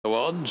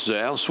odds.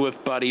 Our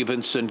Swift Buddy,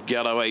 Vincent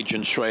Gallo,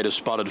 Agent Schrader,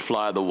 spotted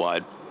fly the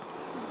wide.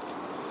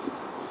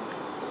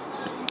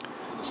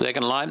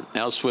 Second line,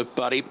 Our Swift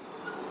Buddy.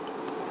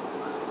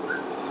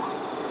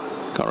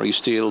 Corrie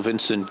Steele,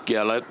 Vincent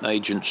Gallo,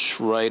 Agent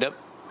Schrader.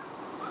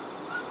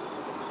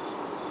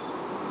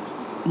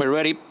 We're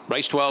ready.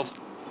 Race 12.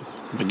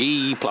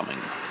 McGee Plumbing.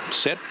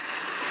 Set.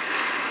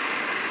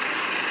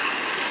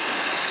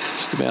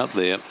 Just about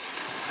there.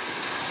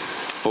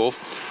 Off.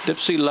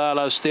 Dipsy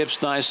Lala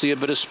steps nicely, a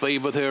bit of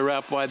speed with her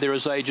out wide. There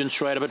is Agent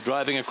Schrader, but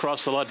driving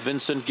across the lot.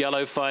 Vincent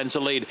Gallo finds a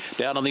lead.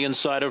 Down on the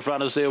inside of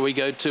runners, there we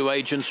go to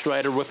Agent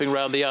Schrader, whipping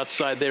round the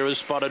outside. There is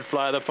Spotted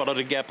Fly, that followed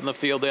a gap in the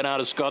field. Then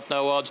out of Scott,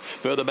 no odds.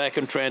 Further back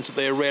in transit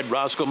there, Red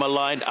Rascal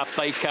maligned. Up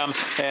they come,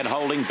 and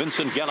holding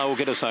Vincent Gallo will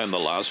get us home the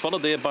last.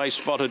 Followed there by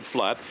Spotted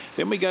Fly.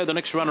 Then we go, the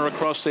next runner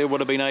across there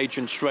would have been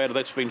Agent Schrader.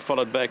 That's been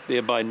followed back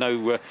there by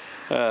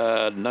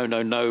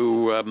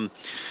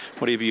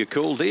whatever you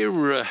call there.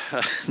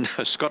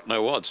 No, Scott,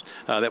 no odds.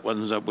 That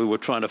one's we were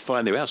trying to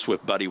find there. Our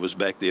Swift Buddy was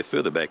back there,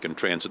 further back in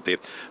transit there.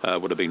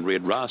 Would have been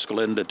Red Rascal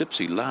and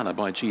Dipsy Lana.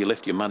 By gee, you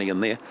left your money in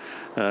there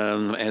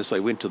as they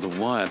went to the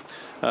wire.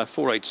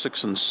 4, 8,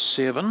 6 and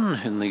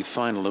 7 in the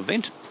final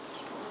event.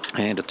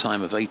 And a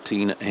time of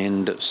 18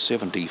 and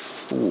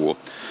 74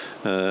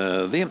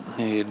 there,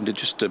 and it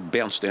just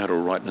bounced out all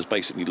right and has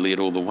basically led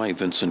all the way.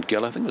 Vincent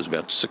Gallo, I think it was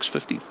about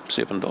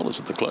 $6.57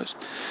 at the close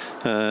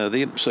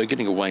there, so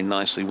getting away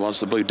nicely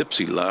was the blue.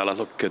 Dipsy Lala,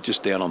 look,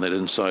 just down on that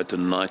inside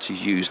tonight.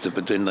 She's used it,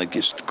 but then they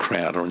just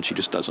crowd her, and she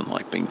just doesn't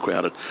like being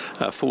crowded.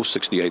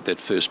 4.68 that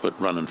first split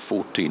run, and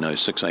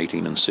 14.06,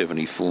 18 and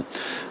 74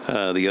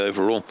 the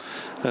overall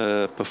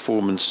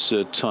performance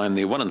time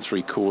there. 1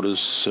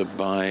 3/4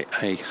 by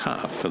a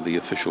half for the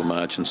official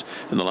margins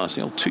in the last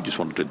thing. Two just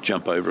wanted to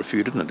jump over a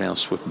few, didn't it? Our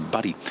Swift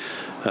Buddy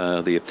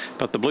there.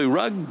 But the blue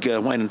rug,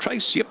 Wayne and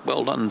Trace, yep,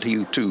 well done to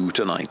you too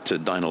tonight.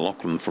 Dinah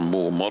Lachlan from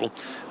Moore Model,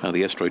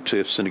 the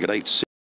AstroTurf Syndicate 8.